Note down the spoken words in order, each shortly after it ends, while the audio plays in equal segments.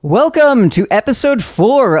Welcome to episode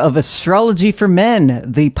 4 of Astrology for Men,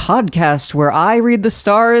 the podcast where I read the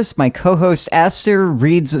stars, my co-host Aster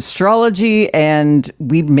reads astrology, and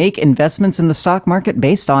we make investments in the stock market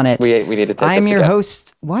based on it. We need to take I'm this your again.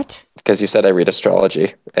 host. What? Because you said I read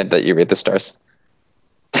astrology and that you read the stars.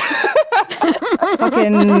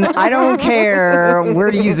 Fucking, I don't care.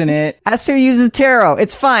 We're using it. Aster uses tarot.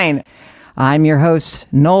 It's fine. I'm your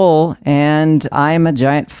host, Noel, and I'm a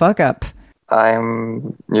giant fuck-up.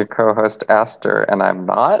 I'm your co-host Aster, and I'm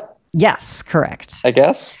not, Yes, correct. I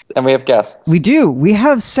guess. And we have guests. We do. We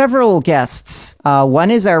have several guests.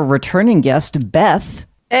 One is our returning guest, Beth.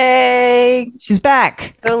 Hey, She's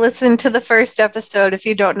back. go listen to the first episode if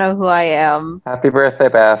you don't know who I am. Happy birthday,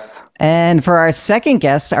 Beth. And for our second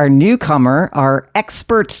guest, our newcomer, our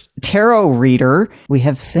expert tarot reader, we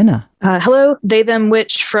have Cinna. Hello, they them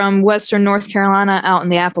witch from Western North Carolina out in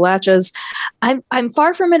the Appalachias. I'm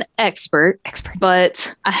far from an expert,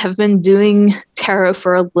 but I have been doing tarot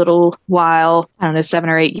for a little while. I don't know, 7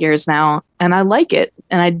 or 8 years now, and I like it.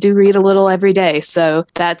 And I do read a little every day, so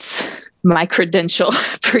that's my credential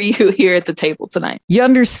for you here at the table tonight. You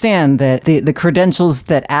understand that the credentials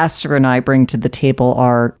that Aster and I bring to the table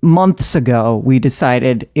are months ago. We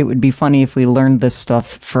decided it would be funny if we learned this stuff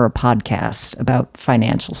for a podcast about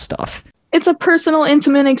financial stuff. It's a personal,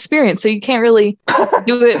 intimate experience, so you can't really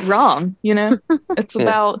do it wrong, you know? It's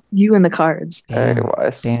about you and the cards. Very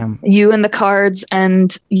wise. Damn. You and the cards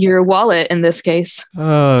and your wallet in this case.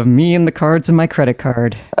 Me and the cards and my credit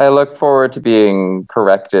card. I look forward to being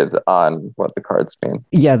corrected on what the cards mean.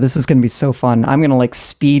 Yeah, this is going to be so fun. I'm going to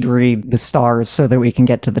speed read the stars so that we can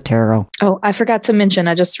get to the tarot. Oh, I forgot to mention,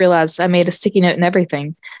 I just realized I made a sticky note and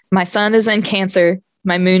everything. My sun is in Cancer,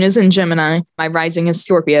 my moon is in Gemini, my rising is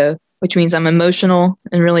Scorpio, which means I'm emotional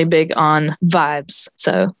and really big on vibes.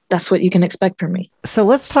 So that's what you can expect from me. So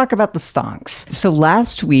let's talk about the stonks. So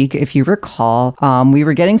last week, if you recall, we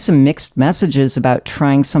were getting some mixed messages about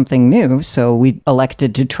trying something new. So we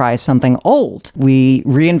elected to try something old. We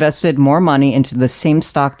reinvested more money into the same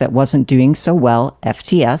stock that wasn't doing so well,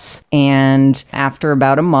 FTS. And after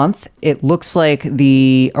about a month, it looks like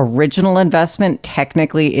the original investment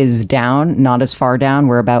technically is down, not as far down.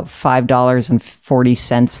 We're about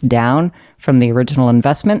 $5.40 down from the original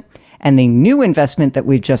investment. And the new investment that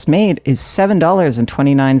we've just made is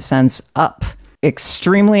 $7.29 up.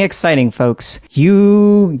 Extremely exciting, folks.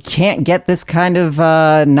 You can't get this kind of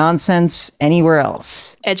nonsense anywhere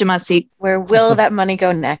else. Edge of my seat. Where will that money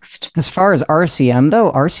go next? As far as RCM,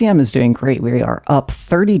 though, RCM is doing great. We are up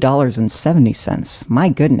 $30.70. My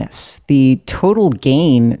goodness. The total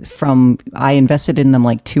gain from I invested in them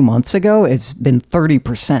 2 months ago, it's been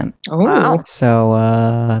 30%. Oh, Wow.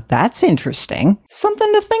 So that's interesting.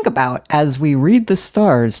 Something to think about as we read the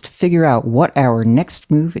stars to figure out what our next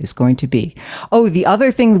move is going to be. Oh, the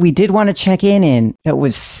other thing we did want to check in, it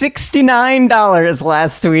was $69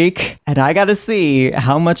 last week. And I got to see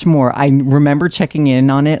how much more. I remember checking in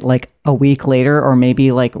on it a week later, or maybe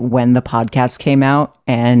when the podcast came out,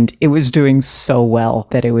 and it was doing so well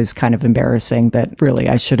that it was kind of embarrassing that really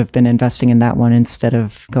I should have been investing in that one instead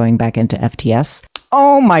of going back into FTS.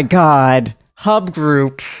 Oh my God. Hub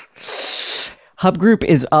Group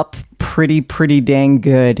is up pretty dang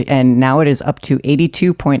good, and now it is up to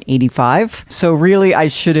 82.85. So really, I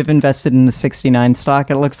should have invested in the 69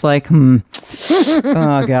 stock, it looks like. Oh,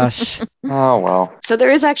 gosh. Oh, well. so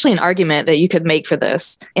there is actually an argument that you could make for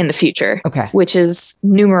this in the future, Okay. which is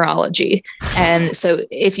numerology. And so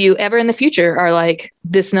if you ever in the future are like,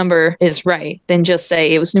 this number is right, then just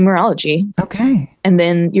say it was numerology, Okay. and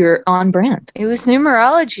then you're on brand. It was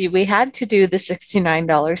numerology. We had to do the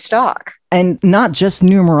 $69 stock. And not just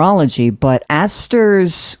numerology, but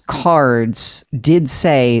Aster's cards did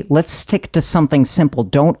say, let's stick to something simple.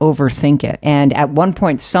 Don't overthink it. And at one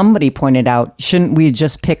point, somebody pointed out, shouldn't we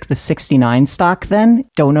just pick the 69 stock then?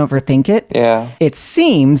 Don't overthink it. Yeah. It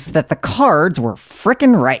seems that the cards were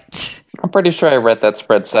frickin' right. I'm pretty sure I read that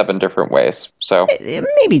spread 7 different ways. So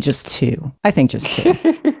Maybe just 2. I think just 2.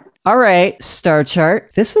 All right, star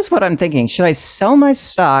chart. This is what I'm thinking. Should I sell my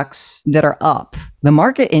stocks that are up? The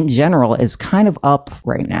market in general is kind of up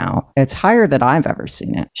right now. It's higher than I've ever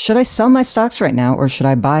seen it. Should I sell my stocks right now, or should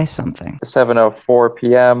I buy something? 7:04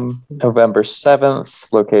 p.m., November 7th,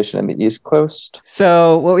 location in the East Coast.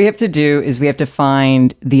 So what we have to do is we have to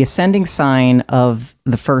find the ascending sign of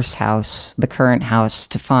the first house, the current house,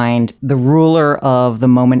 to find the ruler of the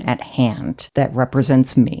moment at hand that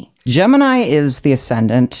represents me. Gemini is the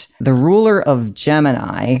ascendant. The ruler of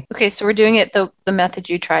Gemini. Okay, so we're doing it the method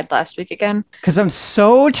you tried last week again. Because I'm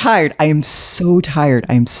so tired. I am so tired.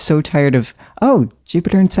 I am so tired of,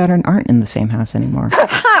 Jupiter and Saturn aren't in the same house anymore.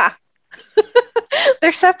 Ha!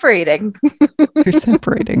 They're separating. They're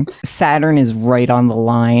separating. Saturn is right on the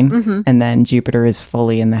line, Mhm. and then Jupiter is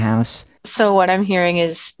fully in the house. So what I'm hearing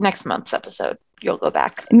is next month's episode, you'll go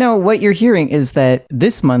back. No, what you're hearing is that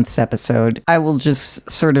this month's episode, I will just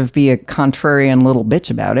sort of be a contrarian little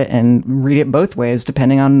bitch about it and read it both ways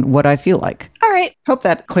depending on what I feel like. All right. Hope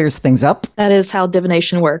that clears things up. That is how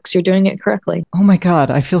divination works. You're doing it correctly. Oh my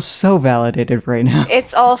god, I feel so validated right now.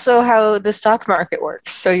 It's also how the stock market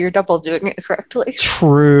works, so you're double doing it correctly.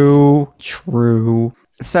 True.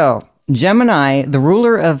 So, Gemini, the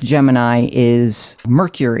ruler of Gemini is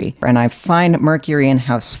Mercury, and I find Mercury in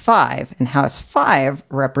House 5, and House 5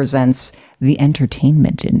 represents the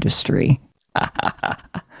entertainment industry.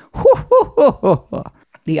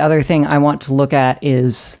 The other thing I want to look at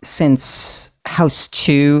is, since House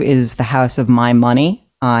 2 is the house of my money,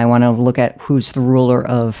 I want to look at who's the ruler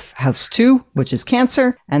of House 2, which is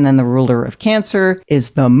Cancer, and then the ruler of Cancer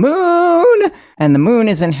is the Moon, and the Moon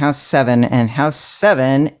is in House 7, and House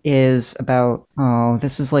 7 is about, oh,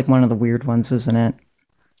 this is like one of the weird ones, isn't it?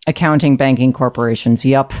 Accounting, banking, corporations,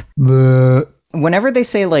 yup. Whenever they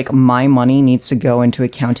say, like, my money needs to go into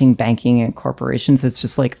accounting, banking, and corporations, it's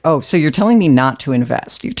just like, oh, so you're telling me not to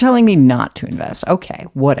invest. You're telling me not to invest. Okay,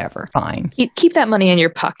 whatever, fine. Keep that money in your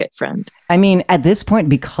pocket, friend. I mean, at this point,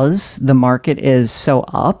 because the market is so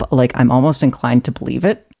up, like, I'm almost inclined to believe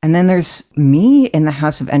it. And then there's me in the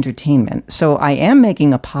house of entertainment. So I am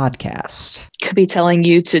making a podcast. Could be telling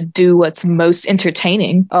you to do what's most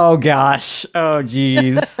entertaining. Oh, gosh. Oh,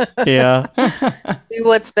 geez. Yeah. Do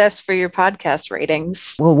what's best for your podcast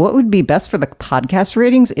ratings. Well, what would be best for the podcast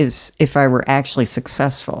ratings is if I were actually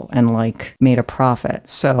successful and, like, made a profit.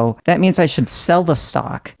 So that means I should sell the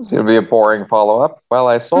stock. It's going to be a boring follow-up. Well,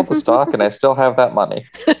 I sold the stock and I still have that money.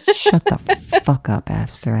 Shut the fuck up,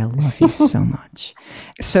 Aster. I love you so much.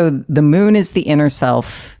 So the moon is the inner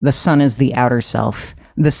self. The sun is the outer self.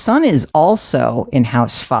 The sun is also in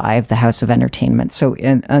House 5, the house of entertainment. So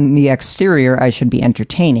on the exterior, I should be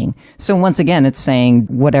entertaining. So once again, it's saying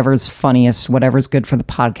whatever's funniest, whatever's good for the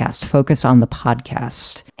podcast. Focus on the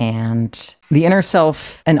podcast. And the inner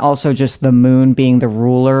self, and also just the moon being the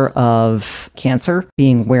ruler of Cancer,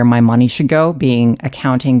 being where my money should go, being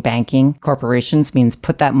accounting, banking, corporations, means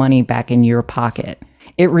put that money back in your pocket.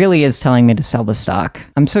 It really is telling me to sell the stock.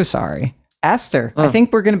 I'm so sorry. Aster, I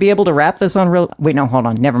think we're going to be able to wrap this on real... Wait, no, hold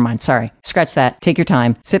on. Never mind. Sorry. Scratch that. Take your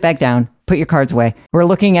time. Sit back down. Put your cards away. We're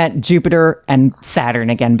looking at Jupiter and Saturn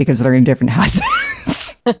again because they're in different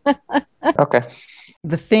houses. Okay.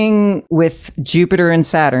 The thing with Jupiter and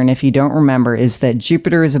Saturn, if you don't remember, is that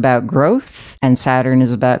Jupiter is about growth and Saturn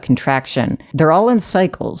is about contraction. They're all in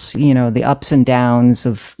cycles, you know, the ups and downs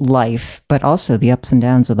of life, but also the ups and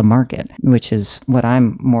downs of the market, which is what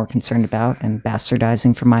I'm more concerned about and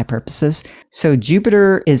bastardizing for my purposes. So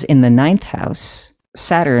Jupiter is in the 9th house.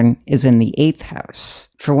 Saturn is in the 8th house.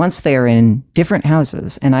 For once, they are in different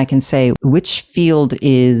houses, and I can say which field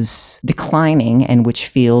is declining and which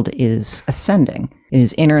field is ascending. It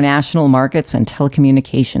is international markets and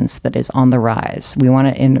telecommunications that is on the rise. We want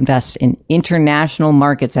to invest in international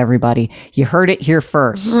markets, everybody. You heard it here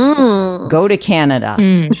first. Go to Canada.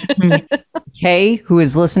 Kay, who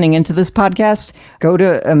is listening into this podcast, go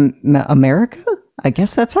to America? I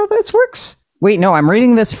guess that's how this works. Wait, no, I'm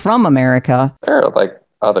reading this from America. There are like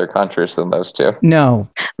other countries than those two. No.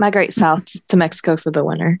 Migrate south to Mexico for the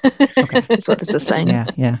winter. Okay. That's what this is saying.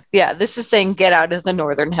 Yeah. Yeah, this is saying get out of the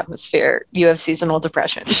northern hemisphere. You have seasonal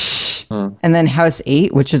depression. And then House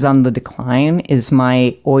 8, which is on the decline, is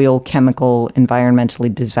my oil, chemical,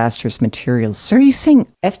 environmentally disastrous materials. So are you saying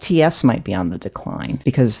FTS might be on the decline?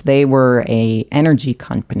 Because they were a energy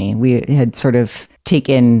company. We had sort of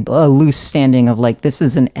taken a loose standing of like, this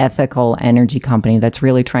is an ethical energy company that's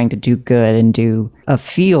really trying to do good and do a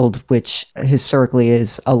field which historically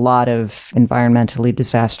is a lot of environmentally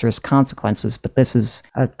disastrous consequences. But this is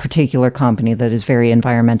a particular company that is very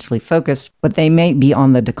environmentally focused, but they may be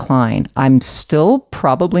on the decline. I'm still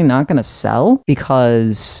probably not going to sell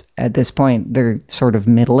because at this point they're sort of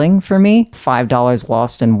middling for me. $5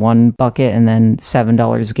 lost in one bucket and then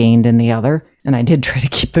 $7 gained in the other. And I did try to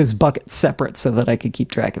keep those buckets separate so that I could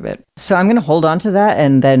keep track of it. So I'm going to hold on to that,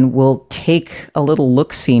 and then we'll take a little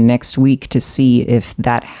look-see next week to see if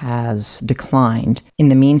that has declined. In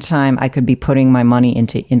the meantime, I could be putting my money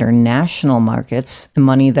into international markets, the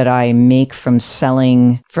money that I make from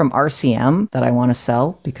selling from RCM that I want to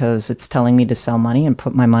sell because it's telling me to sell money and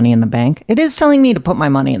put my money in the bank. It is telling me to put my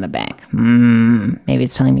money in the bank. Maybe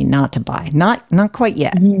it's telling me not to buy. Not quite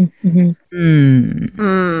yet.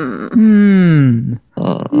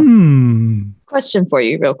 Question for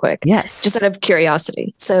you, real quick. Yes. Just out of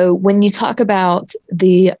curiosity. So, when you talk about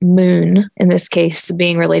the moon, in this case,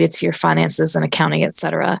 being related to your finances and accounting,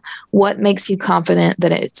 etc., what makes you confident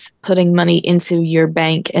that it's putting money into your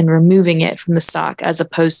bank and removing it from the stock as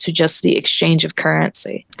opposed to just the exchange of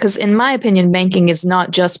currency? Because, in my opinion, banking is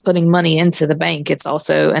not just putting money into the bank, it's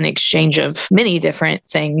also an exchange of many different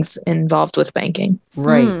things involved with banking.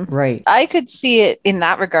 Right, right. I could see it in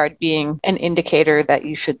that regard being an indicator that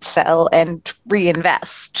you should sell and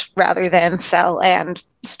reinvest rather than sell and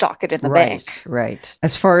stock it in the bank. Right.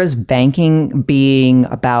 As far as banking being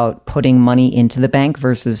about putting money into the bank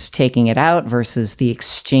versus taking it out versus the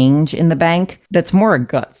exchange in the bank, that's more a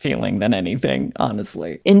gut feeling than anything,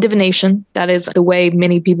 honestly. In divination, that is the way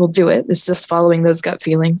many people do it. It's just following those gut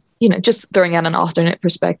feelings. You know, just throwing out an alternate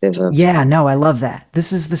perspective of. Yeah, no, I love that.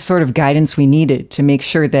 This is the sort of guidance we needed to make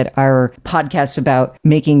sure that our podcast about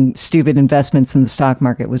making stupid investments in the stock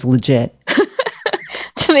market was legit.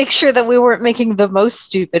 To make sure that we weren't making the most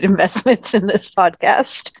stupid investments in this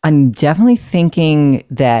podcast. I'm definitely thinking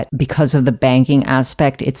that because of the banking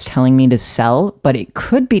aspect, it's telling me to sell, but it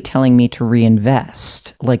could be telling me to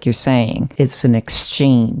reinvest. Like you're saying, it's an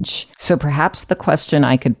exchange. So perhaps the question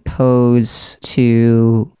I could pose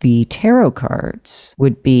to the tarot cards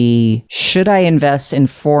would be, should I invest in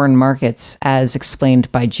foreign markets as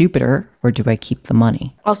explained by Jupiter, or do I keep the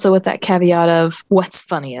money? Also with that caveat of what's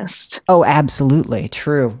funniest. Oh, absolutely.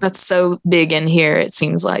 True. That's so big in here, it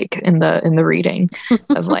seems like, in the reading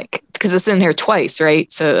of like, because it's in here twice,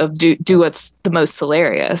 right? So of do what's the most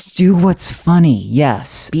hilarious. Do what's funny.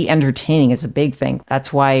 Yes. Be entertaining is a big thing.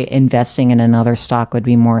 That's why investing in another stock would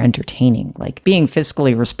be more entertaining. Like being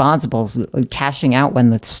fiscally responsible, cashing out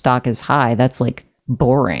when the stock is high, that's like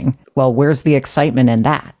boring. Well, where's the excitement in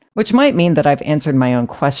that? Which might mean that I've answered my own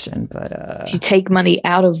question, but... If you take money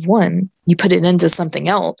out of one, you put it into something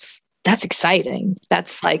else. That's exciting.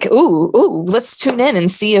 That's like, ooh, let's tune in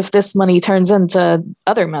and see if this money turns into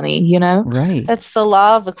other money, you know? Right. That's the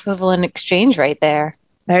law of equivalent exchange right there.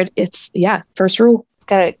 It's, first rule.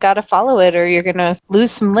 Gotta follow it or you're gonna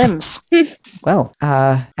lose some limbs. Well,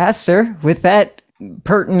 Aster, with that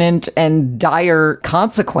pertinent and dire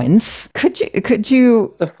consequence, could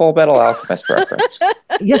you It's a Full Metal Alchemist reference.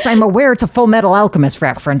 Yes, I'm aware it's a Full Metal Alchemist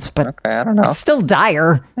reference, but Okay, I don't know. it's still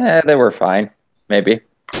dire. They were fine. Maybe.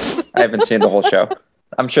 I haven't seen the whole show.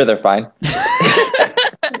 I'm sure they're fine.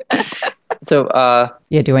 So,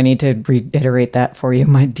 Yeah, do I need to reiterate that for you,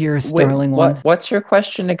 my dearest darling one? What's your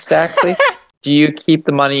question exactly? Do you keep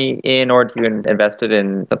the money in or do you invest it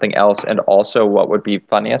in something else? And also, what would be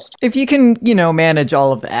funniest? If you can, manage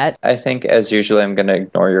all of that. I think, as usual, I'm going to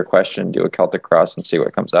ignore your question, do a Celtic Cross, and see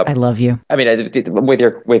what comes up. I love you. I mean,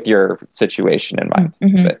 with your situation in mind.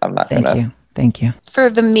 Mm-hmm. But I'm not going to. Thank you. For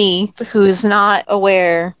the me who is not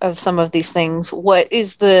aware of some of these things, what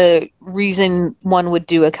is the reason one would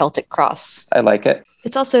do a Celtic Cross? I like it.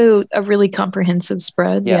 It's also a really comprehensive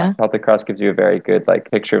spread. Yeah. Celtic Cross gives you a very good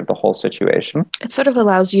picture of the whole situation. It sort of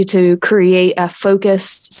allows you to create a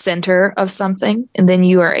focused center of something, and then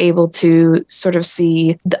you are able to sort of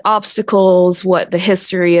see the obstacles, what the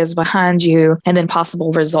history is behind you, and then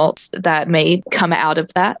possible results that may come out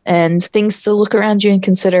of that, and things to look around you and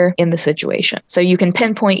consider in the situation. So you can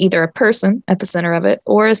pinpoint either a person at the center of it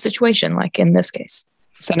or a situation, like in this case.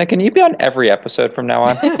 Senna, can you be on every episode from now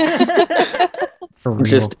on? For real.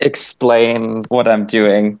 Just explain what I'm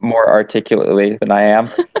doing more articulately than I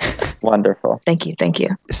am. Wonderful. Thank you.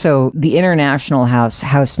 So the International House,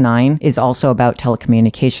 House 9, is also about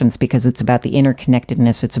telecommunications because it's about the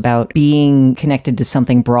interconnectedness. It's about being connected to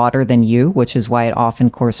something broader than you, which is why it often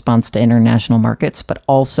corresponds to international markets, but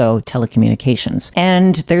also telecommunications.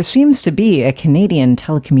 And there seems to be a Canadian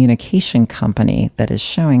telecommunication company that is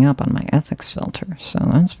showing up on my ethics filter. So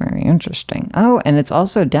that's very interesting. Oh, and it's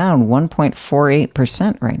also down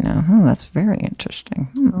 1.48% right now. Oh, that's very interesting.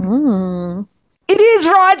 It is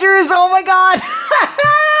Rogers. Oh my God.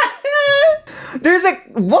 There's a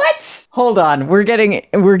what? Hold on. We're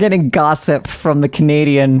getting gossip from the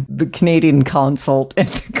Canadian consult in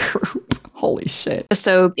the group. Holy shit.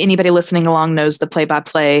 So anybody listening along knows the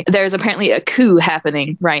play-by-play. There's apparently a coup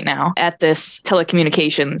happening right now at this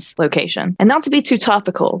telecommunications location. And not to be too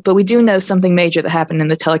topical, but we do know something major that happened in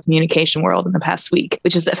the telecommunication world in the past week,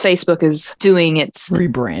 which is that Facebook is doing its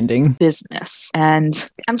rebranding business. And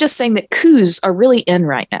I'm just saying that coups are really in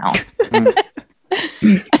right now.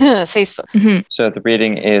 Facebook. Mm-hmm. So the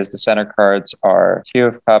reading is the center cards are 2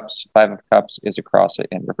 of Cups, 5 of Cups is across it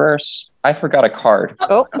in reverse. I forgot a card.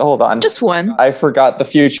 Oh, hold on. Just one. I forgot the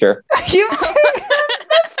future. That's the important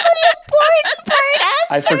part,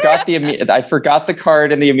 I forgot the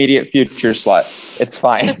card in the immediate future slot. It's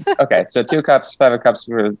fine. Okay, so 2 cups, 5 of cups.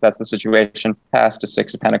 That's the situation. Pass to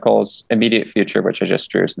 6 of pentacles. Immediate future, which I just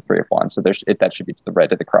drew, is the 3 of wands. So that should be to the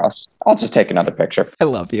right of the cross. I'll just take another picture. I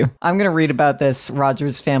love you. I'm going to read about this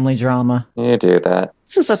Rogers family drama. You do that.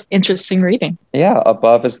 This is an interesting reading. Yeah,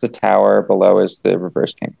 above is the tower, below is the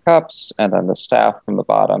reverse king of cups, and then the staff from the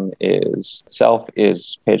bottom is self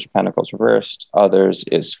is page of pentacles reversed, others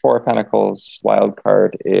is 4 of pentacles, wild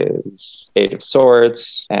card is 8 of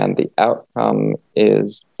swords, and the outcome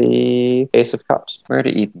is the ace of cups. Where to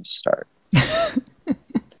even start? A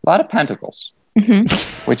lot of pentacles.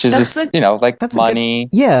 Mm-hmm. Which is, that's money,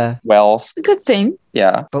 yeah, wealth. A good thing.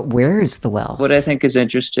 Yeah. But where is the wealth? What I think is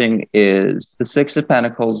interesting is the 6 of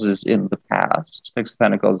pentacles is in the past. 6 of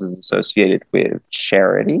pentacles is associated with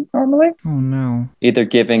charity normally. Oh, no. Either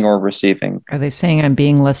giving or receiving. Are they saying I'm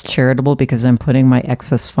being less charitable because I'm putting my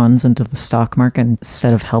excess funds into the stock market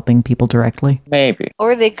instead of helping people directly? Maybe.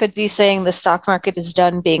 Or they could be saying the stock market is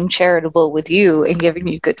done being charitable with you and giving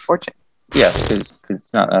you good fortune. Yes, it's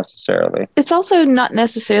not necessarily. It's also not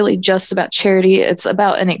necessarily just about charity. It's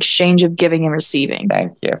about an exchange of giving and receiving.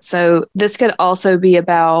 Thank you. So this could also be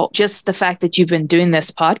about just the fact that you've been doing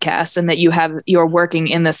this podcast and that you're working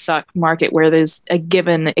in the stock market where there's a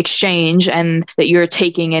given exchange and that you're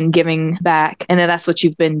taking and giving back. And that's what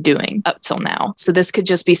you've been doing up till now. So this could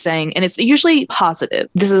just be saying, and it's usually positive.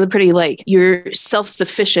 This is a pretty you're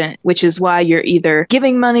self-sufficient, which is why you're either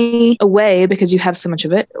giving money away because you have so much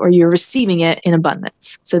of it, or you're receiving it in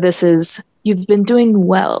abundance. So this is, you've been doing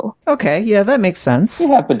well. Okay, yeah, that makes sense.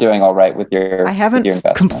 You have been doing all right with your I haven't with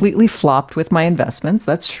your completely flopped with my investments,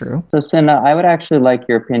 that's true. So Cinna, I would actually like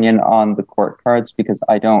your opinion on the court cards because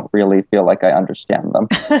I don't really feel like I understand them.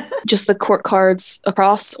 Just the court cards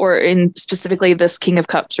across, or in specifically this King of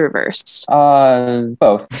Cups reversed?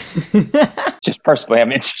 Both. Just personally,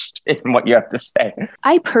 I'm interested in what you have to say.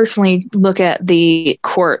 I personally look at the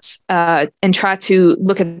courts and try to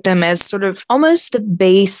look at them as sort of almost the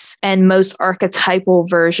base and most archetypal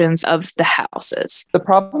versions of the houses. The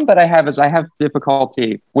problem that I have is I have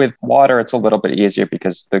difficulty with water. It's a little bit easier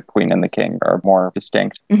because the queen and the king are more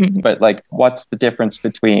distinct. Mm-hmm. But what's the difference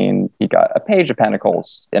between he got a page of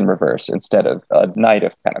pentacles in reverse instead of a knight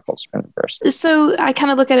of pentacles in reverse? So I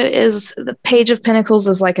kind of look at it as the page of pentacles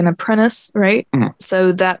is like an apprentice, right? Mm-hmm.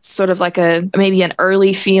 So that's sort of like maybe an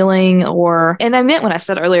early feeling, and I meant when I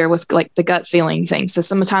said earlier with the gut feeling thing. So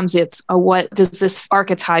sometimes it's what does this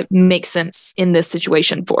archetype make sense in this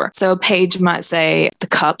situation for? So a page might say the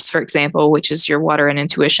cups, for example, which is your water and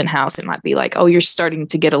intuition house. It might be you're starting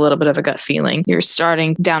to get a little bit of a gut feeling. You're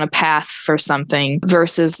starting down a path for something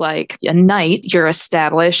versus a knight, you're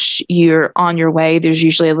established, you're on your way. There's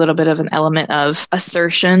usually a little bit of an element of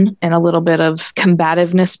assertion and a little bit of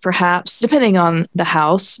combativeness, perhaps, depending on the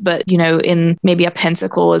house. But, in maybe a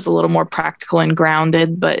pentacle is a little more practical and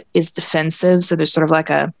grounded, but is defensive. So there's sort of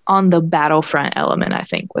a on the battlefront element, I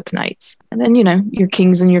think, with knights. And then, your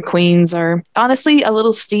kings and your queens are honestly a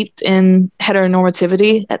little steeped in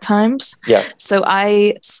heteronormativity at times. Yeah. So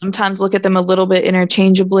I sometimes look at them a little bit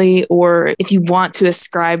interchangeably, or if you want to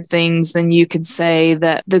ascribe things, then you could say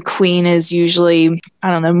that the queen is usually,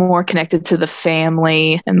 more connected to the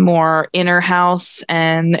family and more inner house,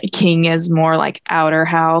 and king is more outer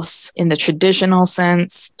house in the traditional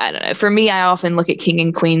sense. I don't know. For me, I often look at king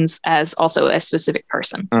and queens as also a specific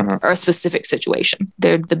person or a specific situation.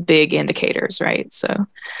 They're the big indicators, right? So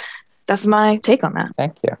that's my take on that.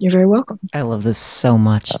 Thank you. You're very welcome. I love this so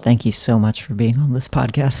much. Thank you so much for being on this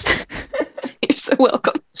podcast. You're so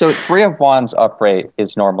welcome. So 3 of Wands upright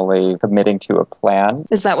is normally committing to a plan.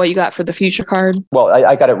 Is that what you got for the future card? Well,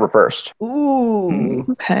 I got it reversed. Ooh.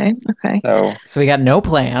 Okay. So we got no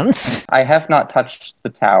plans. I have not touched the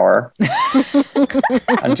tower.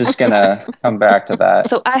 I'm just going to come back to that.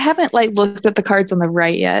 So I haven't looked at the cards on the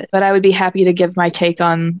right yet, but I would be happy to give my take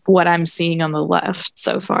on what I'm seeing on the left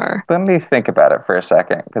so far. Let me think about it for a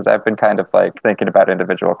second, because I've been kind of thinking about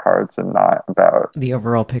individual cards and not about the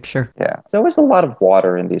overall picture. Yeah. There's always a lot of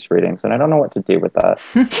water in these readings, and I don't know what to do with that.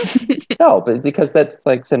 No, but because that's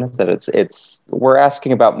like Cinna said, it's we're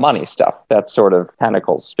asking about money stuff. That's sort of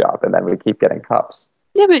Pentacles' job, and then we keep getting cups.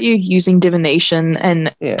 Yeah, but you're using divination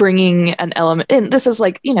and bringing an element, and this is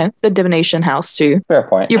the divination house too. Fair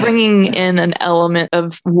point. You're bringing in an element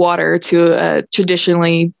of water to a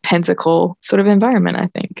traditionally pentacle sort of environment, I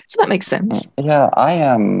think. So that makes sense. Yeah, I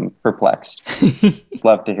am perplexed.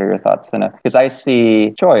 Love to hear your thoughts, Cinna, because I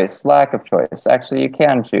see choice, lack of choice. Actually, you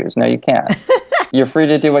can choose. No, you can't. You're free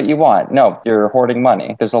to do what you want. No, you're hoarding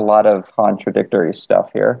money. There's a lot of contradictory stuff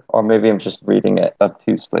here. Or maybe I'm just reading it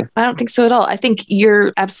obtusely. I don't think so at all. I think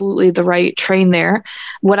you're absolutely the right train there.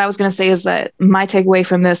 What I was going to say is that my takeaway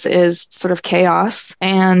from this is sort of chaos.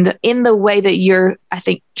 And in the way that I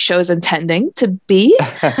think, show is intending to be,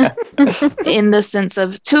 in the sense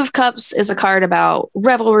of Two of Cups is a card about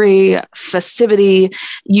revelry, festivity.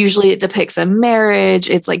 Usually it depicts a marriage.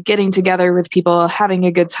 It's like getting together with people, having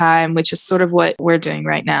a good time, which is sort of what we're doing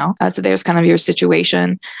right now. So there's kind of your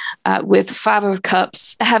situation. With Five of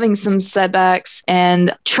Cups, having some setbacks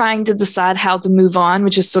and trying to decide how to move on,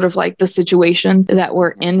 which is sort of like the situation that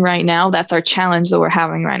we're in right now. That's our challenge that we're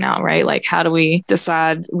having right now, right? Like, how do we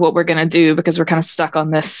decide what we're going to do? Because we're kind of stuck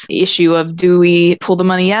on this issue of, do we pull the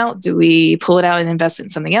money out? Do we pull it out and invest it in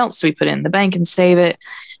something else? Do we put it in the bank and save it?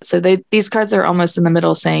 So these cards are almost in the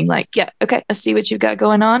middle saying like, yeah, okay, I see what you've got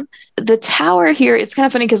going on. The Tower here, it's kind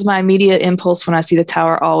of funny because my immediate impulse when I see the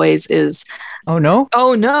Tower always is, oh no,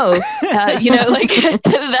 like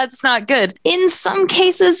that's not good. In some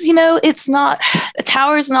cases, it's not, a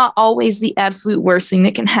tower is not always the absolute worst thing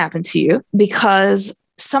that can happen to you, because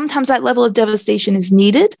sometimes that level of devastation is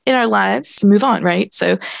needed in our lives to move on, right?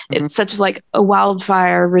 So it's such as like a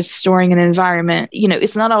wildfire restoring an environment.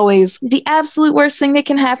 It's not always the absolute worst thing that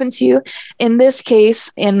can happen to you. In this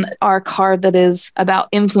case, in our card that is about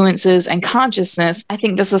influences and consciousness, I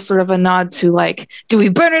think this is sort of a nod to like, do we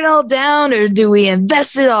burn it all down or do we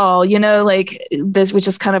invest it all? Like this, which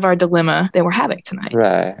is kind of our dilemma that we're having tonight.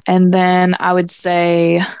 Right. And then I would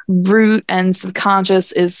say root and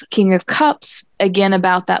subconscious is King of Cups. Again,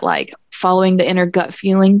 about that, like following the inner gut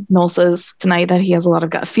feeling. Noel says tonight that he has a lot of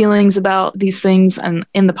gut feelings about these things, and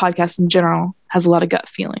in the podcast in general has a lot of gut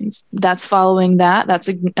feelings. That's following that. That's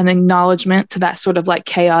an acknowledgement to that sort of like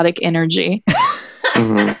chaotic energy.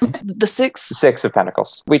 The Six of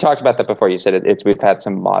Pentacles. We talked about that before. You said we've had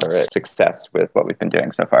some moderate success with what we've been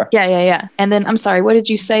doing so far. Yeah. And then I'm sorry, what did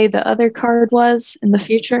you say the other card was in the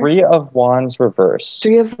future? Three of Wands reverse.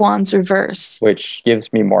 Three of Wands reverse. Which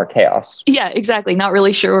gives me more chaos. Yeah, exactly. Not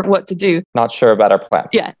really sure what to do. Not sure about our plan.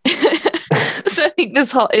 Yeah. So I think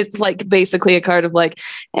it's like basically a card of like,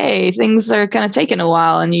 hey, things are kind of taking a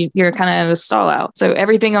while and you're kind of in a stall out. So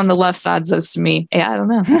everything on the left side says to me, hey, I don't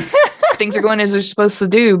know. Things are going as they're supposed to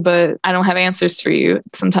do, but I don't have answers for you.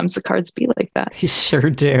 Sometimes the cards be like that. You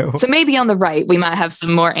sure do. So maybe on the right, we might have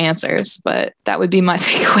some more answers, but that would be my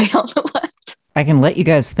takeaway on the left. I can let you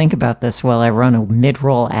guys think about this while I run a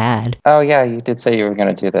mid-roll ad. Oh, yeah, you did say you were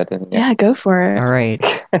going to do that, didn't you? Yeah, go for it. All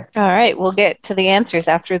right. All right, we'll get to the answers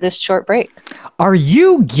after this short break. Are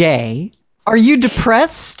you gay? Are you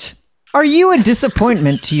depressed? Are you a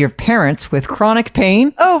disappointment to your parents with chronic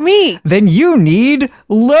pain? Oh, me! Then you need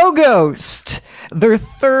Logos. Their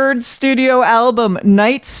third studio album,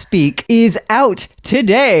 Night Speak, is out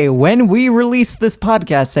today when we release this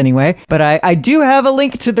podcast anyway. But I do have a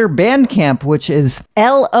link to their Bandcamp, which is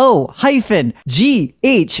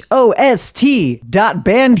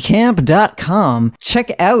LO-GHOST.bandcamp.com.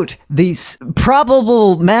 Check out this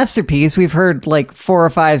probable masterpiece. We've heard like 4 or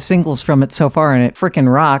 5 singles from it so far, and it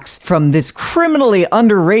frickin' rocks. From this criminally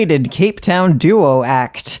underrated Cape Town duo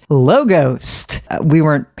act, Logos. We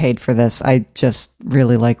weren't paid for this. I just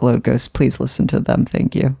really like Logos. Please listen to them.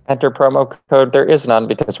 Thank you. Enter promo code. There is none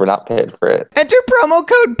because we're not paid for it. Enter promo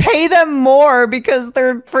code pay them more because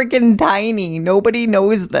they're freaking tiny. Nobody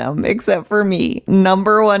knows them except for me.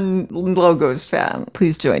 #1 Logos fan.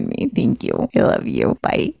 Please join me. Thank you. I love you.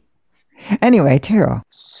 Bye. Anyway, Taro.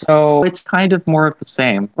 So it's kind of more of the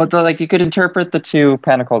same. But you could interpret the Two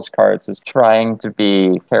Pentacles cards as trying to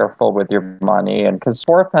be careful with your money, and because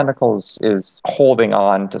Four of Pentacles is holding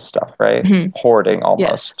on to stuff, right? Hoarding almost.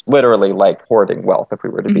 Yes. Literally like hoarding wealth if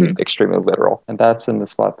we were to be extremely literal. And that's in the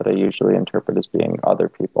slot that I usually interpret as being other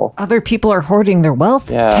people. Other people are hoarding their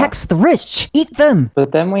wealth. Yeah. Tax the rich. Eat them.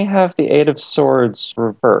 But then we have the Eight of Swords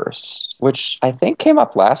reverse, which I think came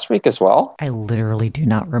up last week as well. I literally do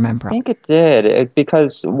not remember. I think it did,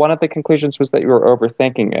 because one of the conclusions was that you were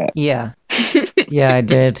overthinking it. Yeah. Yeah, I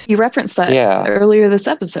did. You referenced that earlier this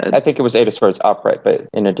episode. I think it was Eight of Swords upright, but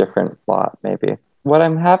in a different plot, maybe. What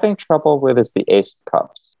I'm having trouble with is the Ace of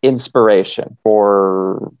Cups. Inspiration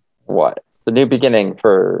for what? The new beginning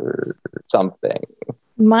for something.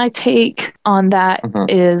 My take on that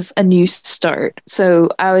is a new start. So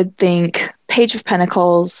I would think Page of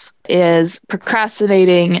Pentacles is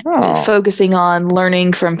procrastinating, focusing on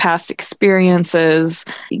learning from past experiences,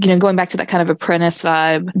 going back to that kind of apprentice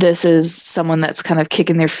vibe. This is someone that's kind of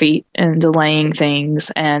kicking their feet and delaying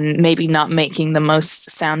things and maybe not making the most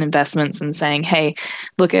sound investments and saying, hey,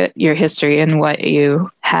 look at your history and what you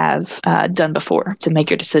have done before to make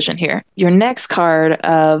your decision here. Your next card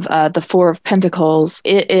of the Four of Pentacles,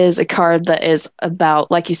 it is a card that is about,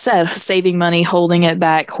 like you said, saving money, holding it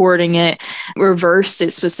back, hoarding it. Reversed,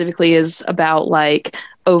 it specifically is about like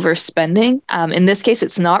overspending. In this case,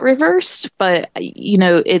 it's not reversed, but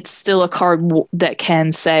it's still a card that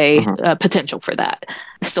can say potential for that.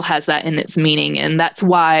 It still has that in its meaning, and that's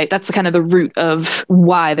the kind of the root of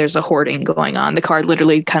why there's a hoarding going on. The card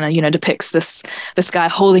literally kind of depicts this guy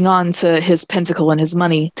holding on to his pentacle and his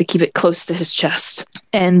money to keep it close to his chest.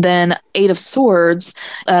 And then Eight of Swords,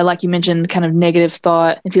 like you mentioned, kind of negative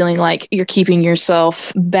thought and feeling like you're keeping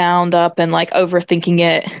yourself bound up and like overthinking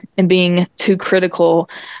it and being too critical.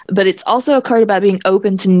 But it's also a card about being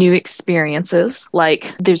open to new experiences.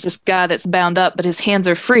 Like there's this guy that's bound up, but his hands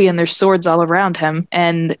are free and there's swords all around him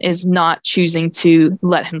and is not choosing to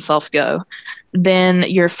let himself go. Then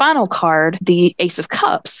your final card, the Ace of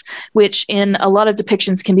Cups, which in a lot of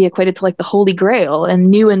depictions can be equated to like the Holy Grail and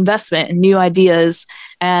new investment and new ideas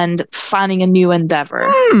and finding a new endeavor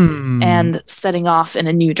and setting off in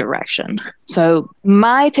a new direction. So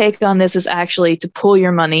my take on this is actually to pull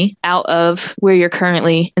your money out of where you're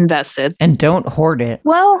currently invested. And don't hoard it.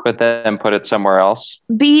 Well, but then put it somewhere else.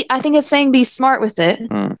 I think it's saying be smart with it.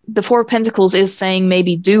 The Four of Pentacles is saying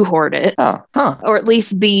maybe do hoard it. Or at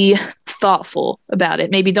least be thoughtful about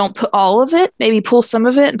it. Maybe don't put all of it. Maybe pull some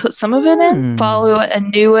of it and put some of it in. Follow a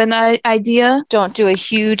new idea. Don't do a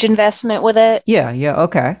huge investment with it. Yeah,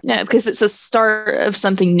 okay. Yeah, because it's a start of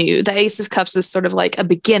something new. The Ace of Cups is sort of like a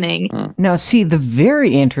beginning. Now, see, the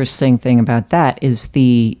very interesting thing about that is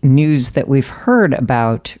the news that we've heard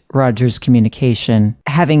about Rogers Communication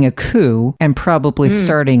having a coup and probably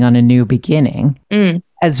starting on a new beginning,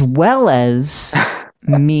 as well as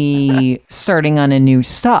me starting on a new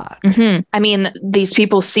stock. I mean, these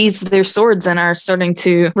people seized their swords and are starting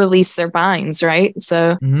to release their binds, right?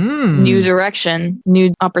 So new direction,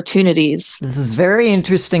 new opportunities. This is very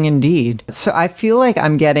interesting indeed. So I feel like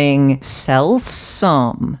I'm getting sell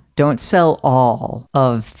some, don't sell all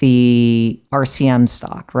of the RCM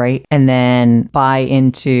stock, right? And then buy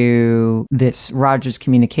into this Rogers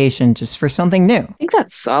Communication just for something new. I think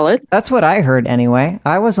that's solid. That's what I heard anyway.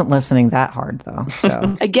 I wasn't listening that hard though.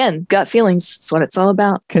 So again, gut feelings. That's what it's all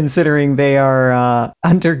about. Considering they are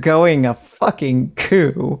undergoing a fucking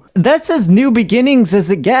coup. That's as new beginnings as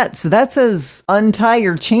it gets. That's as untie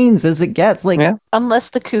your chains as it gets. Like, unless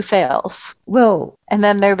the coup fails. Well, and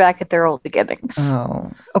then they're back at their old beginnings.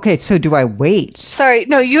 Oh, okay. So do I wait? Sorry,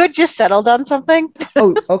 no, you had just settled on something.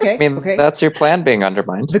 Oh, okay. I mean, that's your plan being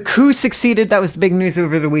undermined. The coup succeeded. That was the big news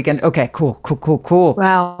over the weekend. Okay, cool.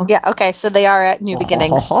 Wow. Yeah, okay. So they are at new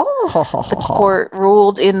beginnings. The court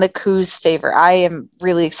ruled in the coup's favor. I am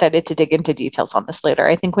really excited to dig into details on this later.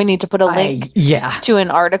 I think we need to put a link to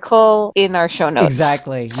an article in our show notes.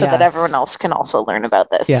 Exactly. So that everyone else can also learn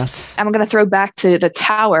about this. Yes. I'm going to throw back to the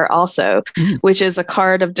Tower also, which is a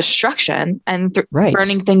card of destruction and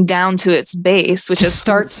burning thing down to its base, which is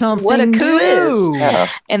start something what a coup new. is. Yeah.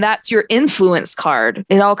 And that's your influence card.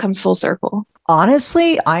 It all comes full circle.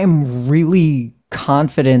 Honestly, I'm really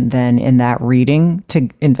confident then in that reading to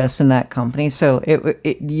invest in that company. So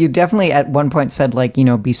you definitely at one point said like,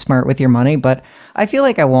 be smart with your money, but I feel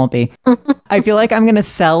like I won't be. I feel like I'm going to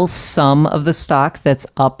sell some of the stock that's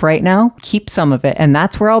up right now, keep some of it, and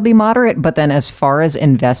that's where I'll be moderate. But then as far as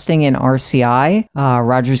investing in RCI,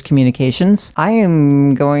 Rogers Communications, I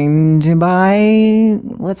am going to buy,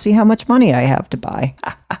 let's see how much money I have to buy.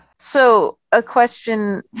 So a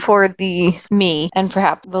question for me and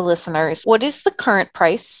perhaps the listeners. What is the current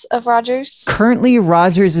price of Rogers? Currently,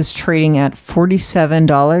 Rogers is trading at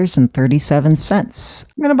 $47.37.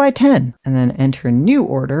 I'm going to buy 10 and then enter a new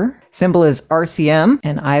order. Symbol is RCM,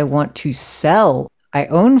 and I want to sell. I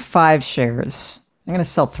own 5 shares. I'm going to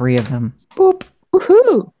sell 3 of them. Boop.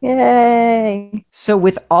 Woohoo! Yay! So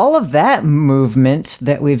with all of that movement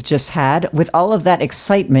that we've just had, with all of that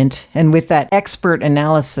excitement, and with that expert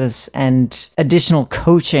analysis and additional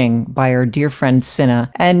coaching by our dear friend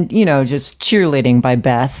Cinna, and, just cheerleading by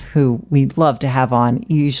Beth, who we love to have on.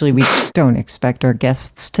 Usually we don't expect our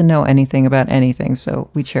guests to know anything about anything, so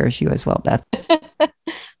we cherish you as well, Beth.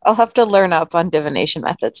 I'll have to learn up on divination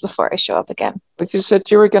methods before I show up again. But you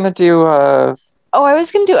said you were going to do... I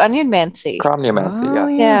was going to do onion mancy.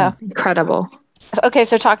 Cromniomancy, Yeah. Incredible. Okay,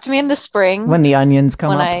 so talk to me in the spring. When the onions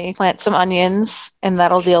come up. When I plant some onions, and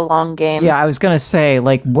that'll be a long game. Yeah, I was going to say,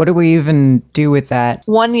 like, what do we even do with that?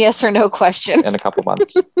 One yes or no question. In a couple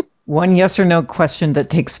months. One yes or no question that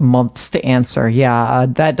takes months to answer. Yeah,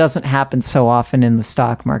 that doesn't happen so often in the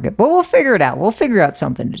stock market. But we'll figure it out. We'll figure out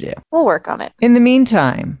something to do. We'll work on it. In the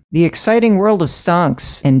meantime, the exciting world of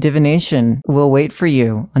stonks and divination will wait for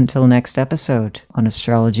you until next episode on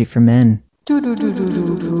Astrology for Men. Echo,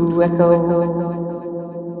 echo, echo, echo.